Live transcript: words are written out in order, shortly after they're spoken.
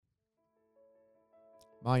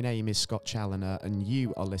My name is Scott Challoner, and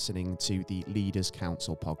you are listening to the Leaders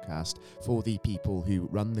Council podcast for the people who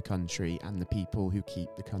run the country and the people who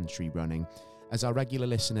keep the country running. As our regular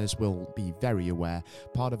listeners will be very aware,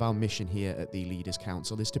 part of our mission here at the Leaders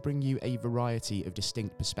Council is to bring you a variety of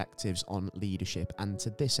distinct perspectives on leadership, and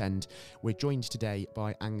to this end, we're joined today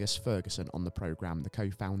by Angus Ferguson on the programme, the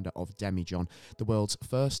co-founder of Demijohn, the world's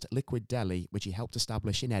first liquid deli, which he helped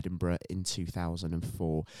establish in Edinburgh in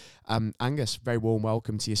 2004. Angus, very warm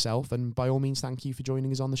welcome to yourself, and by all means, thank you for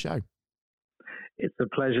joining us on the show. It's a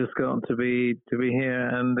pleasure, Scott, to be here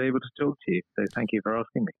and able to talk to you. So thank you for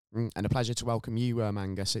asking me. And a pleasure to welcome you,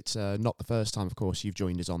 Angus. It's not the first time, of course, you've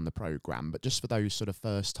joined us on the programme, but just for those sort of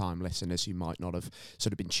first-time listeners who might not have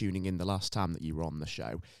sort of been tuning in the last time that you were on the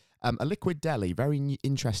show, a liquid deli, very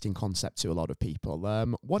interesting concept to a lot of people.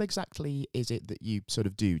 What exactly is it that you sort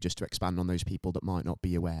of do, just to expand on those people that might not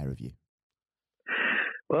be aware of you?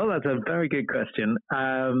 Well, that's a very good question.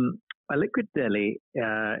 A liquid deli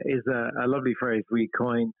is a lovely phrase we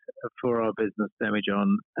coined for our business,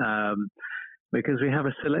 Demijohn, because we have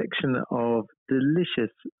a selection of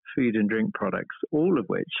delicious food and drink products, all of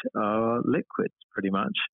which are liquids, pretty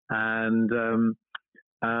much. And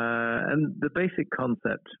the basic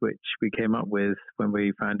concept which we came up with when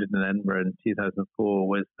we founded in Edinburgh in 2004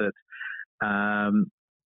 was that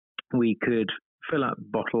we could fill up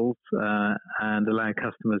bottles and allow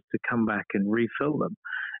customers to come back and refill them.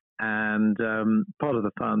 And part of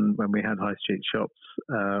the fun when we had high street shops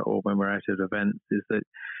or when we're out at events is that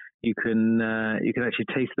you can actually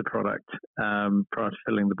taste the product prior to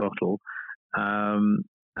filling the bottle.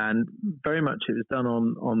 And very much it was done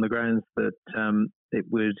on the grounds that it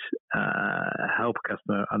would help a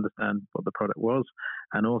customer understand what the product was,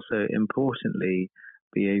 and also importantly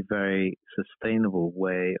be a very sustainable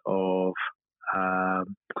way of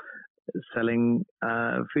selling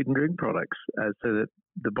food and drink products, so that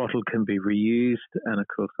the bottle can be reused, and of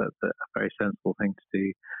course that's a very sensible thing to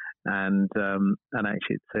do, and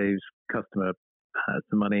actually it saves customer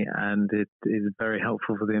some money, and it is very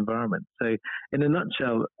helpful for the environment. So in a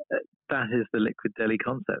nutshell, that is the liquid deli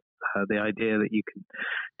concept, the idea that you can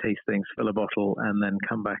taste things, fill a bottle, and then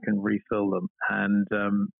come back and refill them. And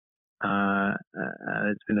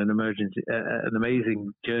it's been an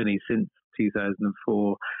amazing journey since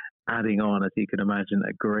 2004, adding on, as you can imagine,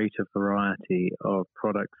 a greater variety of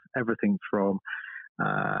products, everything from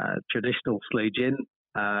traditional sloe gin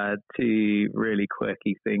to really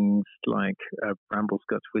quirky things like bramble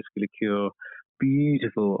scotch whiskey liqueur,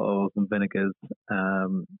 beautiful oils and vinegars.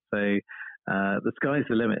 So the sky's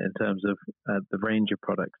the limit in terms of the range of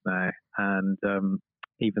products now, and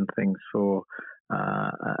even things for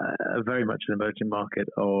very much an emerging market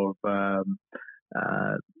of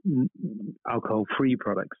alcohol-free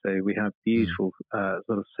products. So we have beautiful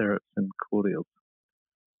sort of syrups and cordials.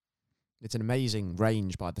 It's an amazing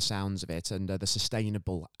range by the sounds of it, and the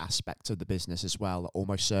sustainable aspect of the business as well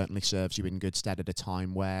almost certainly serves you in good stead at a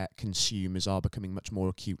time where consumers are becoming much more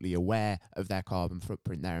acutely aware of their carbon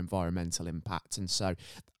footprint, their environmental impact. And so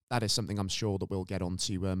that is something I'm sure that we'll get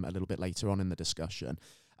onto a little bit later on in the discussion.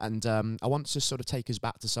 And I want to sort of take us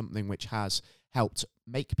back to something which has helped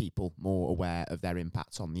make people more aware of their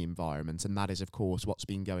impact on the environment. And that is, of course, what's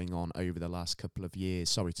been going on over the last couple of years.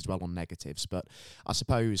 Sorry to dwell on negatives, but I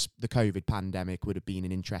suppose the COVID pandemic would have been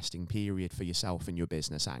an interesting period for yourself and your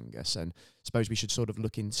business, Angus. And I suppose we should sort of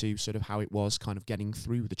look into sort of how it was kind of getting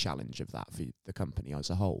through the challenge of that for the company as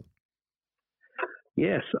a whole.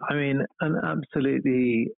 Yes, I mean, an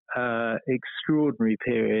absolutely extraordinary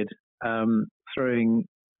period, throwing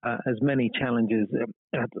as many challenges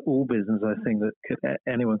at all business, I think, that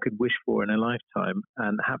anyone could wish for in a lifetime,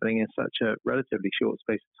 and happening in such a relatively short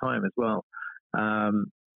space of time as well.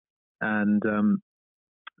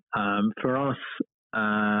 For us,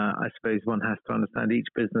 I suppose one has to understand each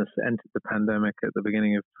business entered the pandemic at the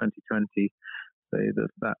beginning of 2020, so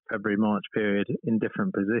that February-March period, in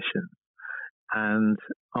different positions. And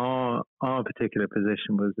our particular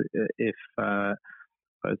position was, if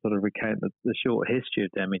I sort of recount the short history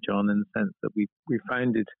of Demijohn, in the sense that we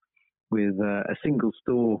founded with a single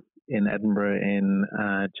store in Edinburgh in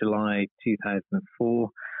July 2004,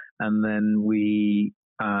 and then we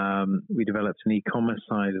developed an e-commerce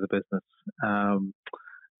side of the business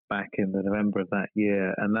back in the November of that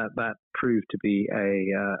year, and that proved to be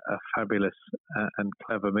a fabulous and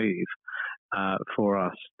clever move for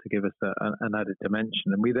us to give us an added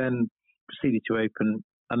dimension. And we then proceeded to open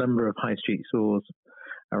a number of high street stores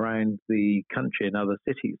around the country in other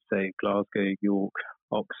cities, say Glasgow, York,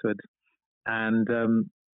 Oxford, and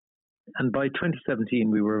by 2017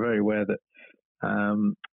 we were very aware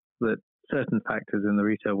that certain factors in the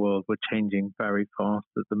retail world were changing very fast.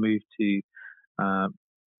 That the move to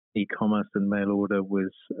e-commerce and mail order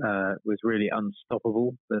was really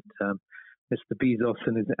unstoppable. That Mr. Bezos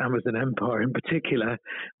and his Amazon empire in particular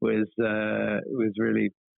was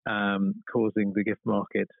really causing the gift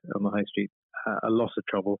market on the high street a lot of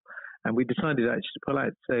trouble, and we decided actually to pull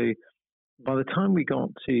out. So by the time we got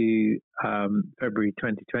to February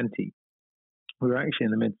 2020, we were actually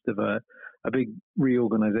in the midst of a big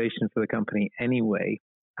reorganization for the company anyway,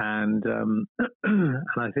 and and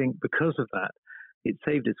I think because of that, it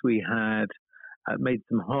saved us. We had made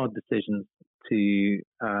some hard decisions to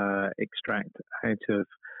extract out of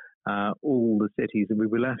all the cities, and we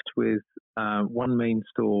were left with one main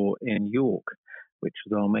store in York, which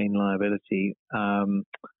was our main liability,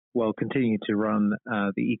 while continuing to run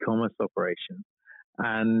the e-commerce operation.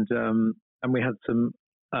 And we had some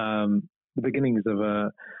the beginnings of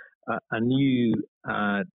a new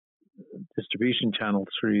distribution channel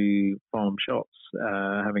through farm shops,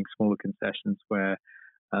 having smaller concessions where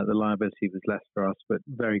the liability was less for us, but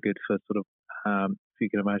very good for sort of, if you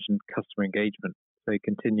can imagine, customer engagement. So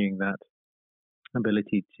continuing that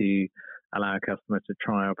ability to allow customers to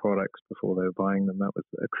try our products before they were buying them, that was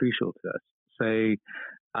crucial to us. So,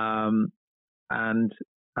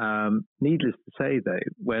 needless to say, though,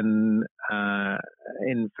 when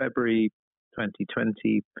in February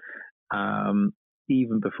 2020,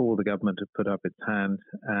 even before the government had put up its hand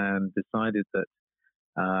and decided that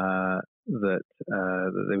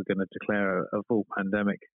they were going to declare a full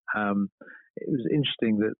pandemic, it was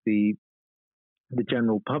interesting that the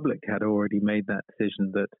general public had already made that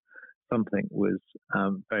decision that something was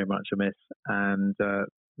very much amiss, and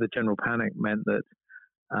the general panic meant that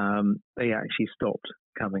they actually stopped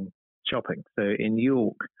coming shopping. So in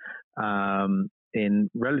York, in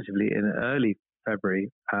early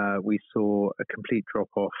February, we saw a complete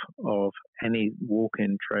drop-off of any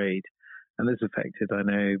walk-in trade, and this affected, I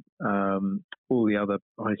know, all the other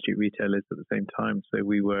high street retailers at the same time. So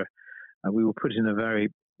we were put in a very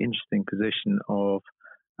interesting position of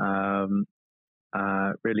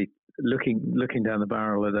really looking down the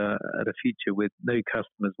barrel at a future with no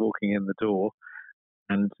customers walking in the door,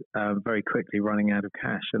 and very quickly running out of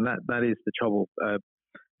cash. And that is the trouble.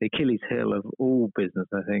 The Achilles heel of all business,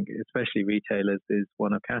 I think, especially retailers, is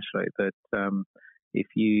one of cash flow. That if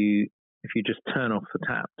you just turn off the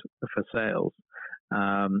tap for sales,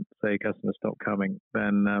 so customers stop coming,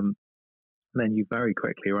 then you very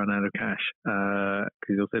quickly run out of cash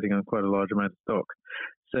because you're sitting on quite a large amount of stock.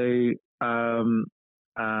 So and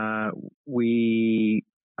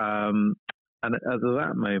at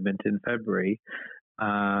that moment in February,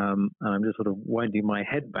 and I'm just sort of winding my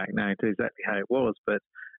head back now to exactly how it was, but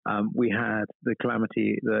we had the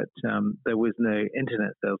calamity that there was no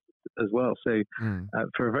internet sales as well. So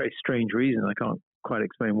for a very strange reason, I can't quite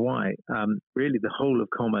explain why, really the whole of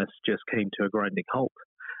commerce just came to a grinding halt.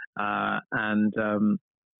 And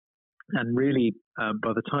really,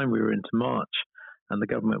 by the time we were into March, and the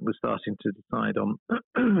government was starting to decide on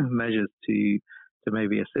measures to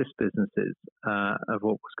maybe assist businesses of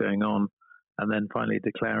what was going on, and then finally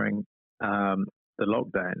declaring the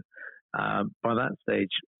lockdown, by that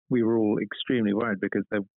stage we were all extremely worried because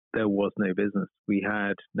there was no business. We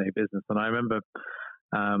had no business, and I remember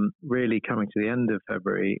really coming to the end of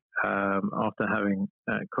February, after having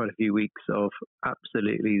quite a few weeks of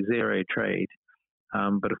absolutely zero trade.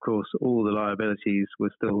 But of course, all the liabilities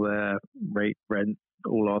were still there, rent,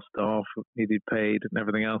 all our staff needed paid and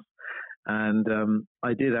everything else. And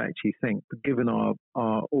I did actually think, given our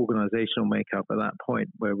organizational makeup at that point,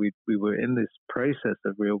 where we were in this process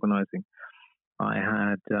of reorganizing,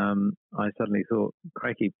 I suddenly thought,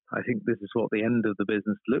 crikey, I think this is what the end of the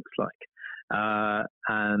business looks like.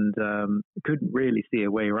 And couldn't really see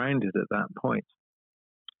a way around it at that point.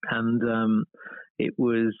 And it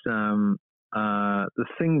was the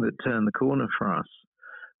thing that turned the corner for us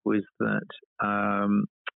was that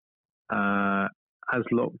as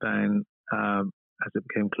lockdown, as it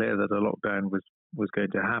became clear that a lockdown was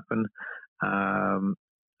going to happen,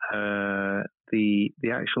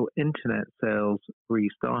 the actual internet sales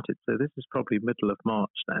restarted. So this is probably middle of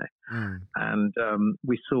March now, and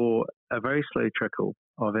we saw a very slow trickle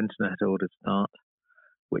of internet orders start,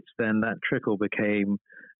 which then that trickle became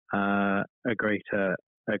a greater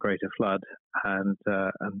flood, and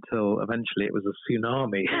until eventually it was a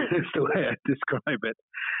tsunami, is the way I describe it.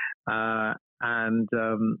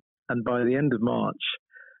 And by the end of March,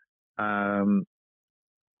 I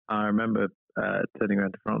remember turning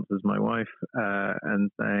around to Frances, my wife,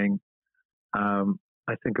 and saying,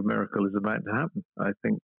 I think a miracle is about to happen. I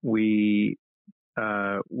think we,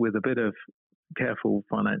 with a bit of careful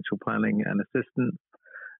financial planning and assistance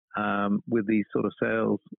with these sort of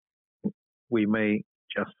sales, we may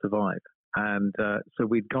just survive. And so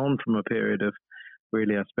we'd gone from a period of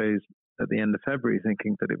really, I suppose, at the end of February,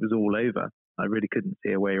 thinking that it was all over. I really couldn't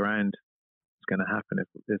see a way around what's going to happen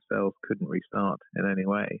if sales couldn't restart in any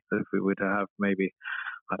way. So if we were to have maybe,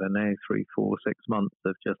 I don't know, 3, 4, 6 months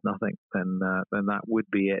of just nothing, then that would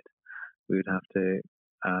be it. We would have to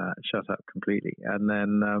shut up completely. And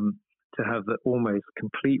then to have the almost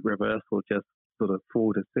complete reversal just sort of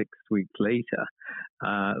 4 to 6 weeks later,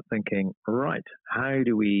 thinking, right, how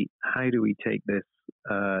do we take this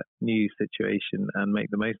new situation and make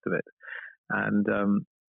the most of it? And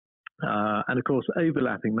of course,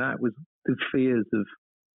 overlapping that was the fears of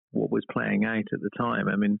what was playing out at the time.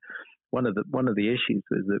 I mean, one of the issues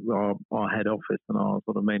was that our head office and our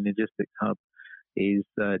sort of main logistics hub is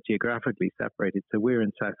geographically separated. So we're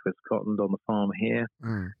in Southwest Scotland on the farm here,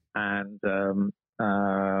 but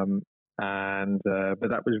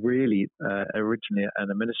that was really originally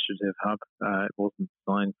an administrative hub. It wasn't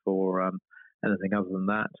designed for anything other than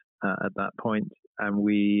that at that point. And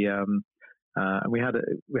we had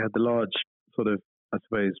the large sort of, I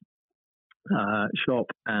suppose,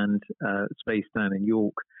 shop and space down in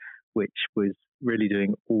York, which was really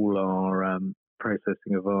doing all our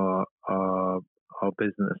processing of our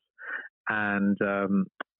business, and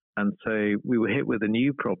so we were hit with a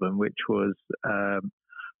new problem, which was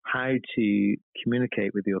how to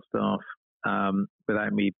communicate with your staff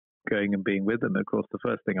without me going and being with them. Of course, the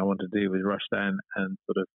first thing I wanted to do was rush down and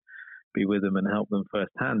sort of be with them and help them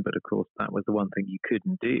firsthand, but of course that was the one thing you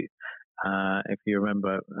couldn't do. If you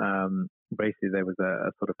remember, basically there was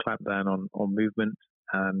a sort of clampdown on movement,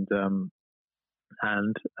 and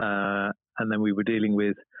then we were dealing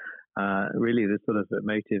with really the sort of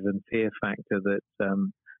emotive and fear factor that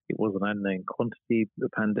it was an unknown quantity, the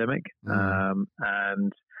pandemic,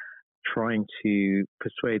 and trying to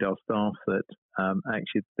persuade our staff that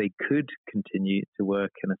actually they could continue to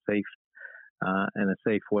work in a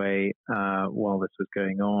safe way while this was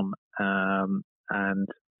going on, and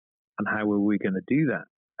how were we going to do that?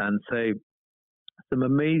 And so some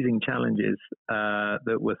amazing challenges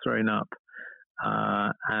that were thrown up,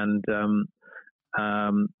 and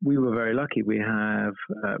we were very lucky. We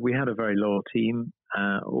had a very loyal team,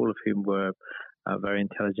 all of whom were very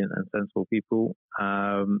intelligent and sensible people,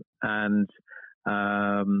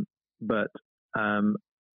 but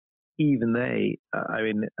even they,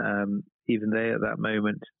 even they at that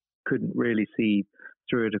moment couldn't really see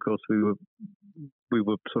through it. Of course, we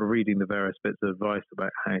were sort of reading the various bits of advice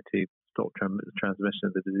about how to stop transmission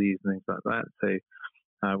of the disease and things like that. So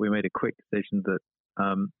we made a quick decision that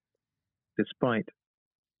despite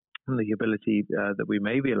the ability that we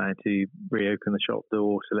may be allowed to reopen the shop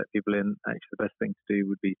door to let people in, actually the best thing to do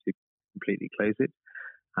would be to completely close it,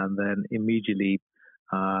 and then immediately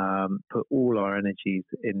put all our energies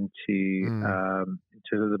into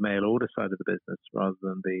the mail order side of the business rather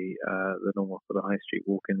than the normal sort of high street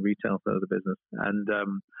walk-in retail side of the business. And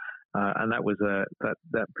that was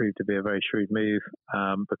that proved to be a very shrewd move,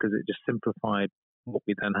 because it just simplified what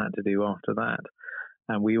we then had to do after that.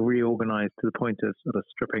 And we reorganized to the point of sort of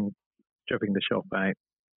stripping the shop out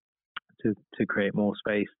to create more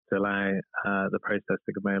space to allow the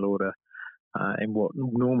processing of mail order in what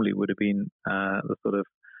normally would have been the sort of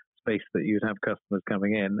space that you'd have customers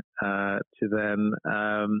coming in, to then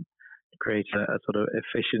create a sort of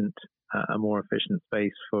a more efficient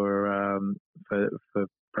space for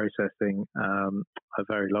processing a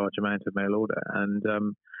very large amount of mail order. And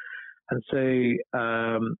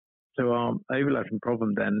so our overlapping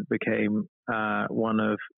problem then became one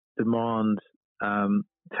of demand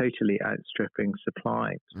totally outstripping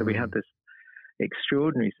supply. So we had this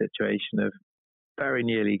extraordinary situation of very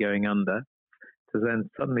nearly going under, to then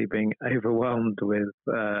suddenly being overwhelmed with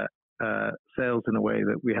sales in a way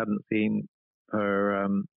that we hadn't seen for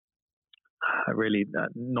really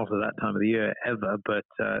not at that time of the year ever, but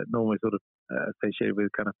normally sort of associated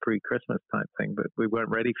with kind of pre-Christmas type thing. But we weren't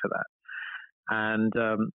ready for that. And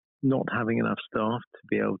not having enough staff to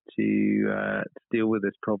be able to deal with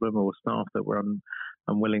this problem, or staff that were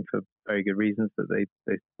unwilling for very good reasons, that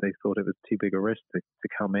they thought it was too big a risk to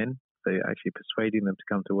come in. So actually persuading them to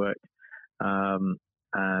come to work,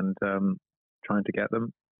 and trying to get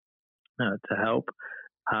them to help.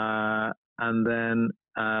 And then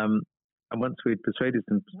and once we'd persuaded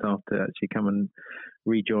some staff to actually come and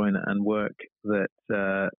rejoin and work,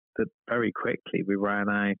 that very quickly we ran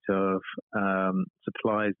out of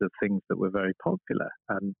supplies of things that were very popular.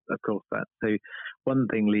 And of course so one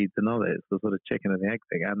thing leads another. It's the sort of chicken and the egg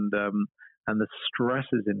thing, and the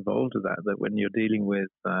stresses involved with that when you're dealing with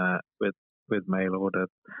with mail order,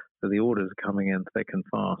 so the orders are coming in thick and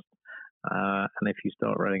fast. And if you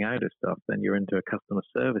start running out of stuff, then you're into a customer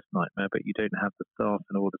service nightmare. But you don't have the staff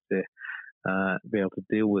in order to be able to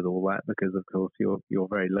deal with all that, because of course you're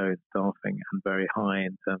very low in staffing and very high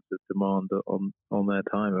in terms of demand on their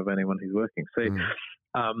time of anyone who's working. So,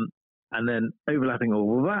 and then overlapping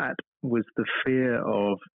all of that was the fear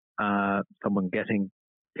of someone getting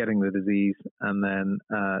the disease, and then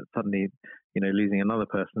suddenly, losing another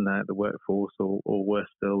person out of the workforce, or worse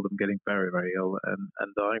still, them getting very, very ill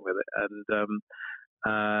and dying with it.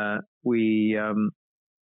 And we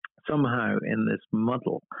somehow in this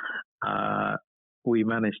muddle, we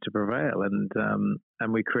managed to prevail,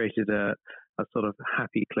 and we created a sort of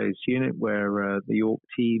happy closed unit where the York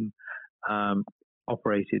team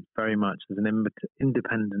operated very much as an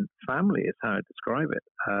independent family, is how I describe it.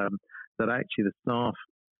 That actually the staff,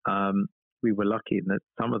 we were lucky in that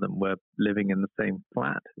some of them were living in the same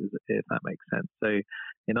flat, if that makes sense. So,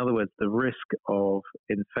 in other words, the risk of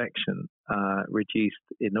infection reduced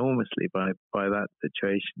enormously by that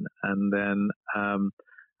situation. And then,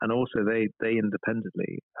 and also they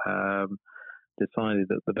independently decided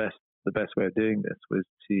that the best way of doing this was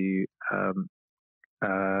to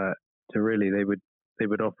really they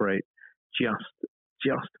would operate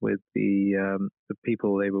just with the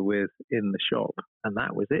people they were with in the shop, and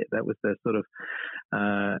that was it. That was their sort of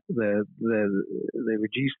they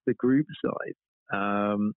reduced the group size,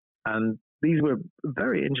 and these were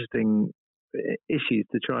very interesting issues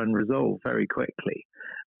to try and resolve very quickly,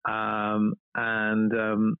 and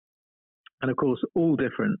of course all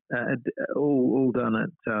different, all done at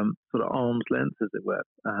sort of arm's length, as it were.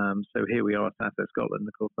 So here we are at South Scotland.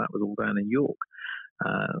 Of course, that was all down in York.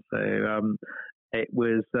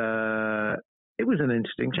 It was an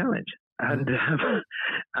interesting challenge, and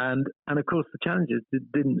of course the challenges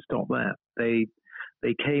didn't stop there.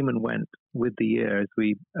 They came and went with the year as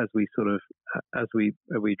we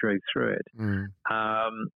drove through it.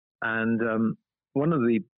 And one of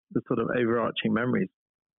the sort of overarching memories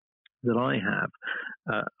that I have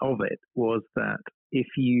of it was that if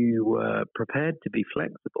you were prepared to be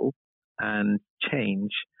flexible and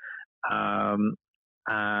change,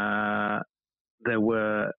 there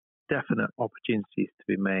were definite opportunities to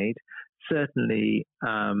be made. Certainly,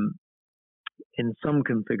 in some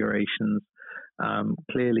configurations,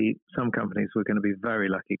 clearly some companies were going to be very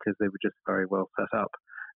lucky because they were just very well set up,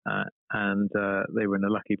 and they were in a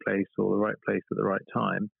lucky place or the right place at the right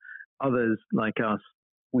time. Others, like us,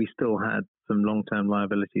 we still had some long-term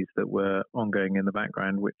liabilities that were ongoing in the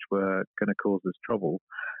background, which were going to cause us trouble.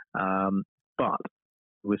 But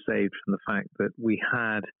we were saved from the fact that we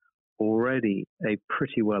had already a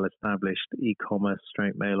pretty well-established e-commerce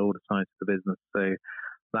straight mail order side to the business. So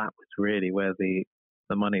that was really where the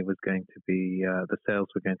money was going to be, the sales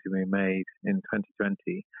were going to be made in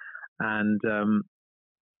 2020. And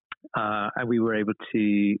we were able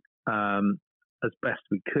to, as best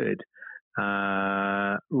we could,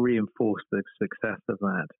 reinforce the success of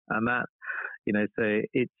that. And that, so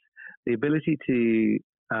it's the ability to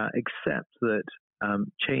accept that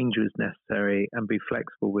change was necessary and be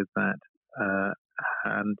flexible with that,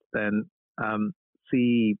 and then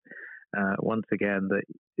see once again that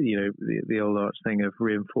the old arch thing of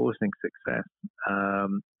reinforcing success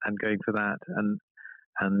and going for that, and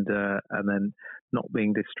then not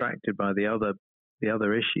being distracted by the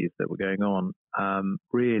other issues that were going on,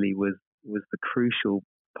 really was the crucial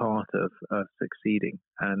part of succeeding.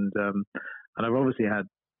 And I've obviously had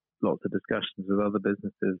lots of discussions with other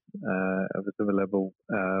businesses of a similar level,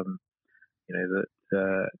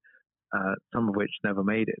 that some of which never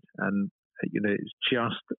made it. And it's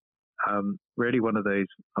just really one of those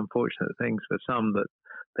unfortunate things for some that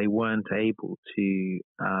they weren't able to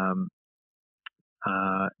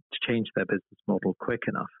change their business model quick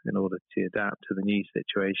enough in order to adapt to the new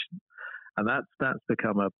situation. And that's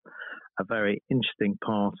become a very interesting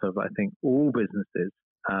part of, I think, all businesses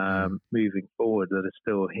moving forward that are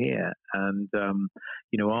still here. And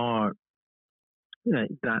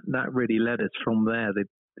that really led us from there.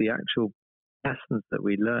 The actual lessons that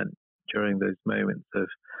we learned during those moments of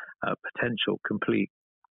potential complete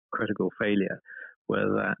critical failure were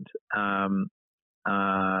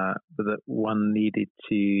that one needed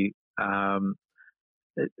to,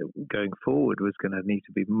 going forward, was going to need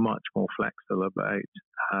to be much more flexible about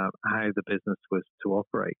how the business was to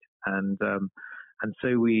operate. And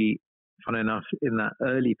so we, fun enough, in that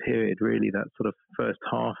early period, really that sort of first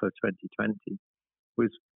half of 2020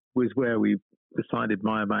 was where we decided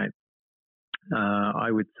my amount.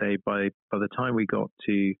 I would say by the time we got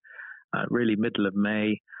to really middle of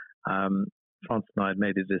May, France and I had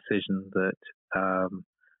made a decision that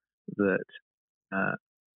that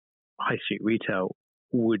high street retail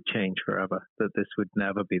would change forever, that this would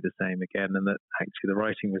never be the same again, and that actually the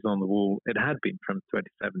writing was on the wall. It had been from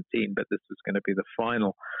 2017, but this was going to be the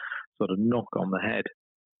final sort of knock on the head,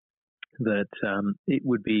 that it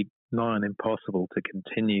would be nigh on impossible to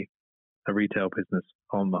continue a retail business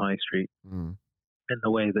on the high street in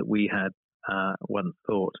the way that we had once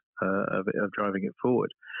thought of driving it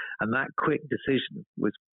forward. And that quick decision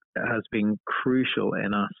has been crucial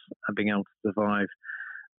in us being able to survive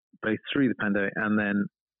both through the pandemic and then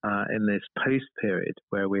in this post period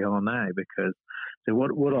where we are now. Because so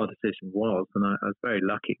what our decision was, and I was very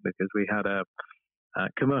lucky because we had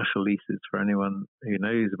commercial leases, for anyone who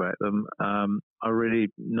knows about them, are really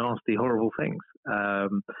nasty, horrible things.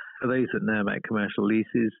 For those that know about commercial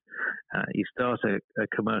leases, you start a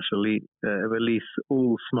commercial lease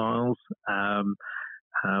all smiles,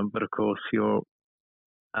 but of course you're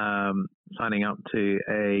signing up to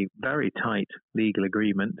a very tight legal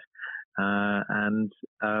agreement, and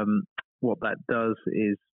what that does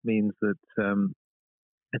means that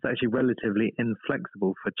it's actually relatively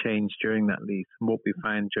inflexible for change during that lease. And what we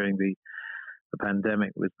found during the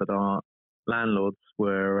pandemic was that our landlords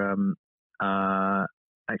were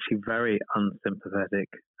actually very unsympathetic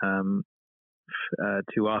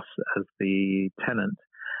to us as the tenant,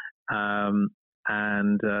 and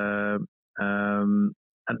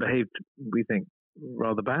behaved, we think,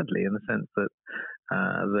 rather badly, in the sense that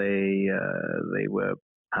they were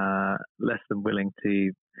less than willing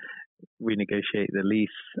to renegotiate the lease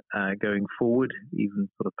going forward, even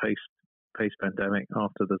sort of post pandemic,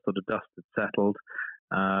 after the sort of dust had settled.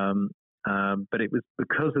 But it was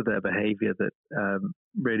because of their behaviour that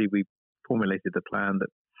really we formulated the plan that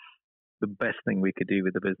the best thing we could do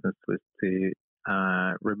with the business was to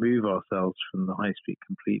remove ourselves from the high street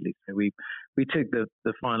completely. So we took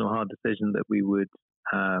the final hard decision that we would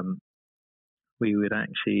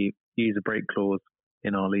actually use a break clause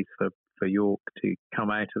in our lease for York to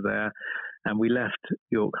come out of there, and we left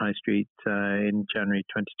York High Street in January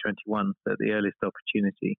 2021 at the earliest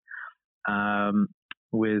opportunity,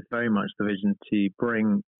 with very much the vision to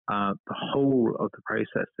bring the whole of the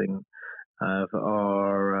processing of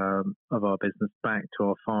our business back to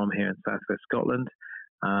our farm here in southwest Scotland.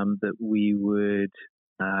 That we would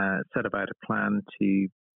set about a plan to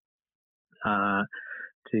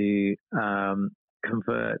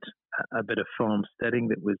convert a bit of farmsteading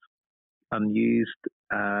that was unused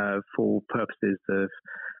for purposes of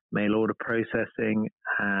mail order processing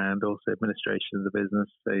and also administration of the business.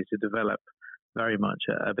 So to develop very much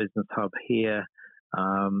a business hub here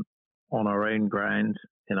on our own ground,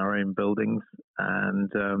 in our own buildings, and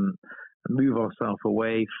move ourselves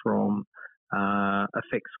away from a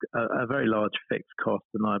very large fixed cost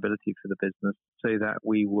and liability for the business, so that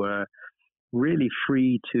we were really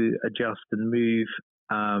free to adjust and move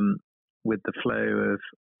with the flow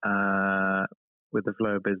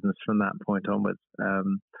of business from that point onwards.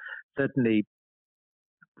 Certainly,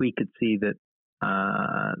 we could see that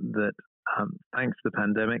thanks to the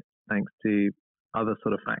pandemic, thanks to other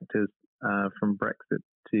sort of factors, from Brexit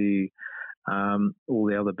to all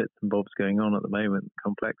the other bits and bobs going on at the moment,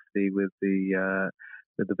 complexity with the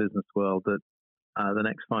business world, that the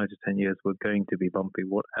next 5 to 10 years were going to be bumpy,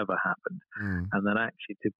 whatever happened. And then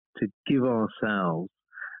actually to give ourselves,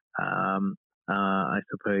 I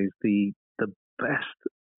suppose the best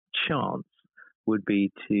chance would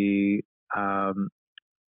be to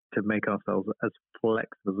make ourselves as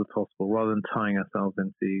flexible as possible, rather than tying ourselves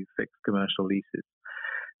into fixed commercial leases.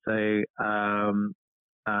 So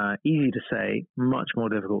easy to say, much more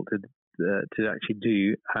difficult to actually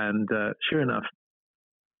do. And sure enough,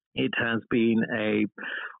 it has been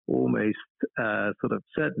almost sort of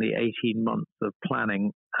certainly 18 months of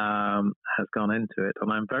planning has gone into it.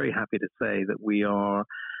 And I'm very happy to say that we are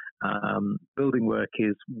building work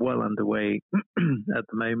is well underway at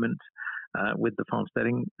the moment with the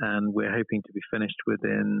farmsteading, and we're hoping to be finished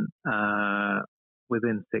within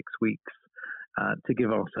 6 weeks to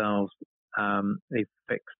give ourselves a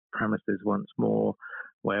fixed premises once more,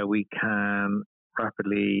 where we can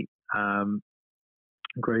rapidly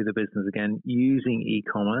grow the business again, using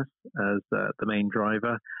e-commerce as the main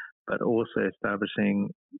driver, but also establishing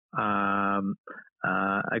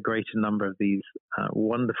a greater number of these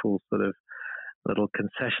wonderful sort of little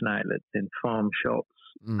concession outlets in farm shops,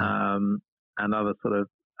 and other sort of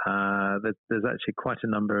there's actually quite a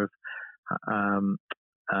number of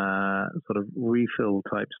sort of refill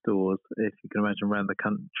type stores, if you can imagine, around the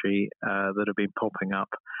country that have been popping up.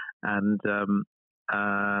 And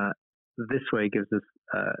this way gives us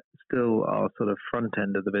still our sort of front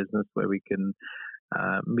end of the business, where we can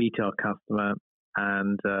meet our customer,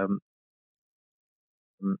 and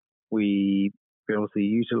we obviously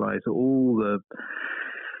utilize all the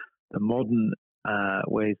modern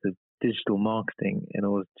ways of digital marketing in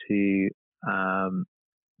order to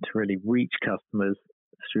really reach customers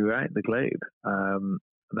throughout the globe.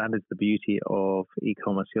 That is the beauty of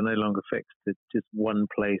e-commerce. You're no longer fixed to just one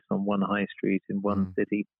place on one high street in one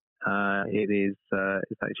city.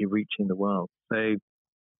 It's actually reaching the world. So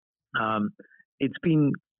it's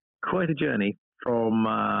been quite a journey from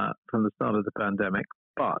the start of the pandemic,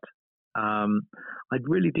 but I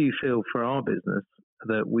really do feel for our business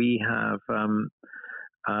that we have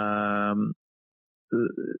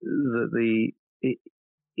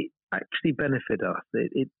it actually benefited us.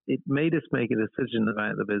 It made us make a decision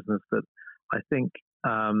about the business that I think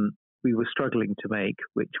we were struggling to make,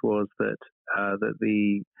 which was that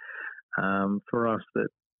for us that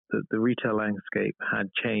the retail landscape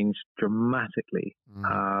had changed dramatically,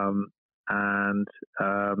 and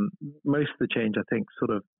most of the change I think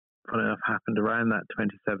sort of funny enough happened around that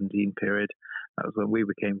 2017 period. That was when we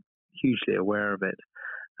became hugely aware of it,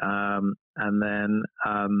 and then.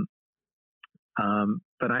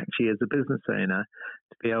 But actually, as a business owner,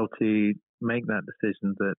 to be able to make that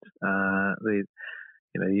decision that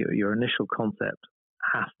your initial concept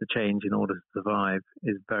has to change in order to survive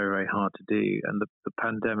is very, very hard to do. And the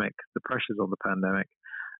pandemic, the pressures on the pandemic,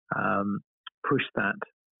 pushed that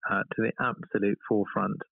to the absolute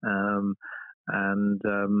forefront. And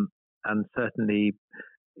certainly,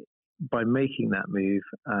 by making that move,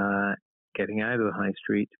 getting out of the high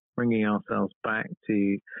street, bringing ourselves back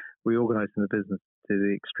to reorganizing the business to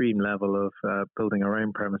the extreme level of building our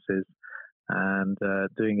own premises and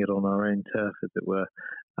doing it on our own turf, as it were,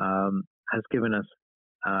 has given us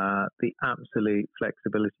the absolute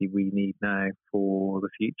flexibility we need now for the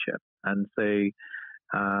future. And so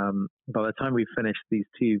by the time we finish these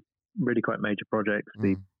two really quite major projects,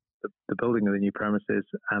 the building of the new premises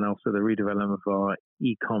and also the redevelopment of our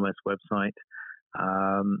e-commerce website,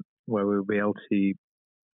 where we'll be able to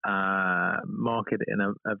market in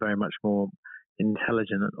a very much more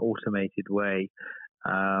intelligent and automated way.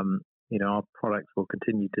 Our products will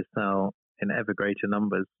continue to sell in ever greater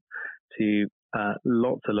numbers to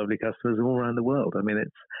lots of lovely customers all around the world. I mean,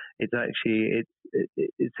 it's actually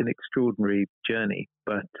it's an extraordinary journey,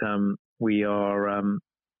 but we're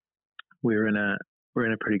in a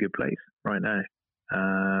pretty good place right now.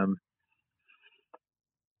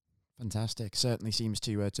 Fantastic. Certainly seems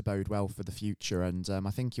to bode well for the future. And I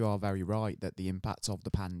think you are very right that the impact of the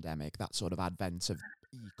pandemic, that sort of advent of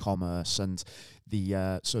e-commerce and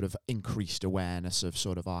the sort of increased awareness of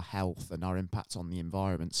sort of our health and our impact on the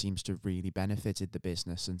environment seems to have really benefited the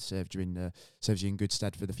business and served you in good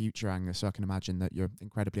stead for the future, Angus. So I can imagine that you're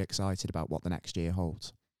incredibly excited about what the next year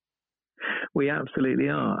holds. We absolutely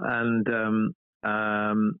are. And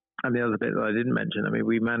the other bit that I didn't mention, I mean,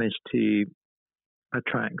 we managed to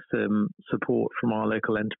attract some support from our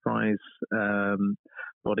local enterprise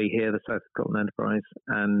body here, the South Scotland Enterprise,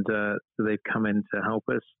 and so they've come in to help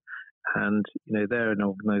us. And they're an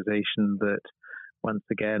organisation that once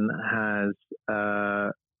again has,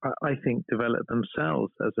 I think, developed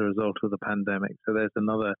themselves as a result of the pandemic. So there's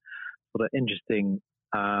another sort of interesting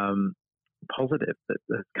positive that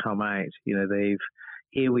has come out.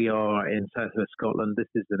 Here we are in southwest Scotland.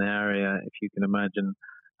 This is an area, if you can imagine,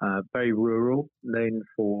 very rural, known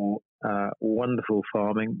for wonderful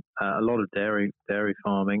farming, a lot of dairy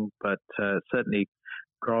farming, but certainly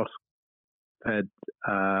grass-fed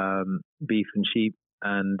beef and sheep.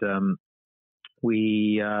 And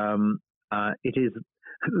it is,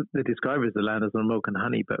 they describe it as the land of milk and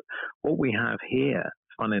honey. But what we have here,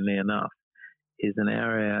 funnily enough, is an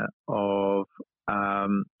area of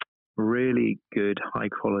really good,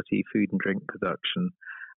 high-quality food and drink production.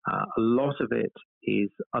 A lot of it is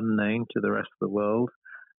unknown to the rest of the world.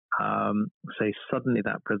 So suddenly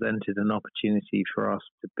that presented an opportunity for us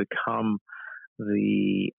to become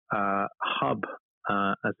the hub,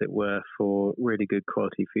 as it were, for really good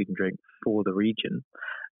quality food and drink for the region.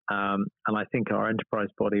 And I think our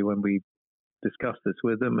enterprise body, when we discussed this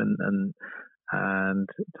with them and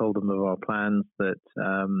told them of our plans, that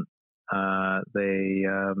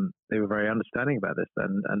they were very understanding about this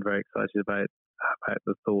and very excited about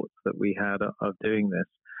the thoughts that we had of doing this.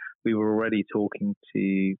 We were already talking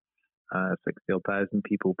to 60,000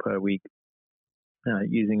 people per week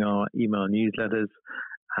using our email newsletters,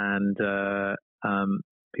 and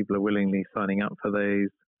people are willingly signing up for those.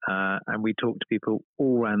 And we talk to people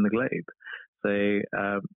all around the globe. So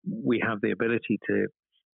we have the ability to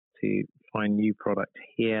find new product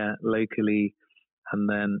here locally and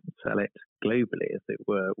then sell it globally, as it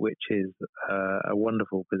were, which is a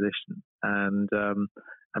wonderful position and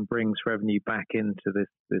brings revenue back into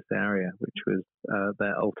this area, which was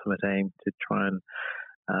their ultimate aim to try and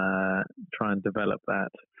develop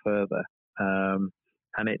that further.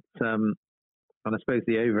 And it's and I suppose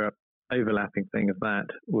the overlapping thing of that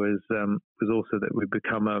was also that we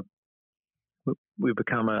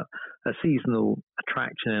become a seasonal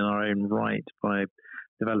attraction in our own right by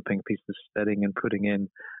developing a piece of steading and putting in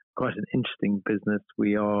quite an interesting business.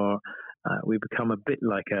 We become a bit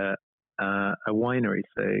like a winery.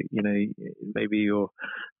 So maybe you're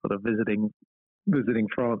sort of visiting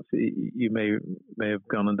France. You may have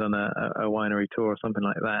gone and done a winery tour or something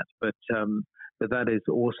like that. But that is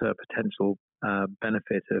also a potential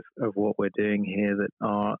benefit of what we're doing here. That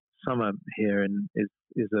our summer here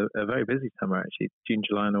is a very busy summer, actually, June,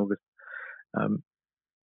 July, and August,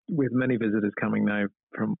 with many visitors coming now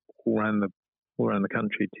from all around the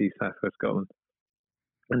country to Southwest Scotland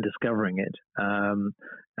and discovering it.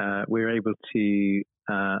 We're able to,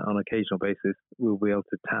 on an occasional basis, we'll be able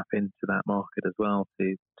to tap into that market as well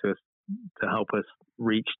to help us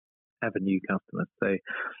reach ever new customers. So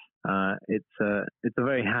it's a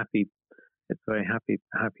very happy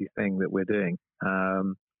thing that we're doing.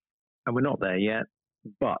 And we're not there yet,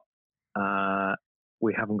 but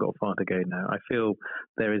we haven't got far to go now. I feel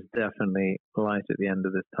there is definitely light at the end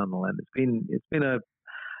of this tunnel, and it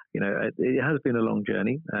has been a long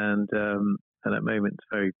journey, and at moments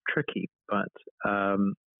very tricky. But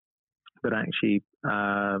actually,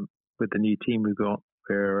 with the new team we've got,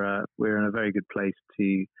 we're in a very good place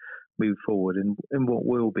to move forward in what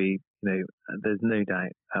will be, there's no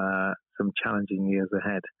doubt some challenging years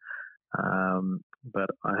ahead. But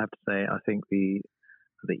I have to say, I think the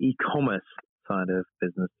e-commerce side of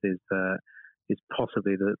business is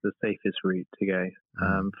possibly the safest route to go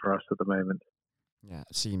for us at the moment. Yeah,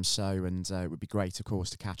 it seems so, and it would be great, of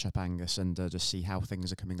course, to catch up, Angus, and just see how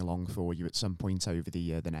things are coming along for you at some point over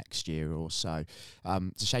the next year or so.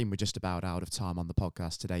 It's a shame we're just about out of time on the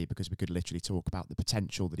podcast today, because we could literally talk about the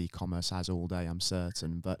potential that e-commerce has all day, I'm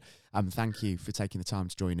certain. But thank you for taking the time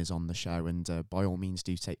to join us on the show, and by all means,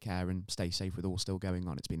 do take care and stay safe with all still going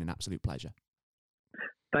on. It's been an absolute pleasure.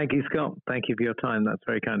 Thank you, Scott. Thank you for your time. That's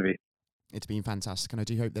very kind of you. It's been fantastic, and I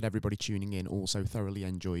do hope that everybody tuning in also thoroughly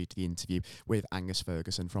enjoyed the interview with Angus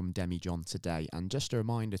Ferguson from Demijohn today. And just a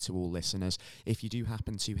reminder to all listeners, if you do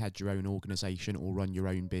happen to head your own organisation or run your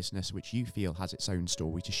own business which you feel has its own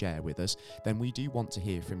story to share with us, then we do want to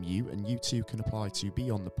hear from you, and you too can apply to be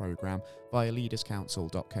on the programme via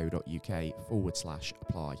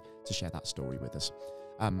leaderscouncil.co.uk/apply to share that story with us.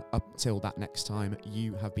 Up till that next time,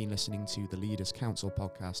 you have been listening to the Leaders Council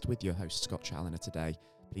podcast with your host, Scott Challoner today.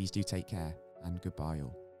 Please do take care, and goodbye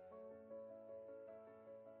all.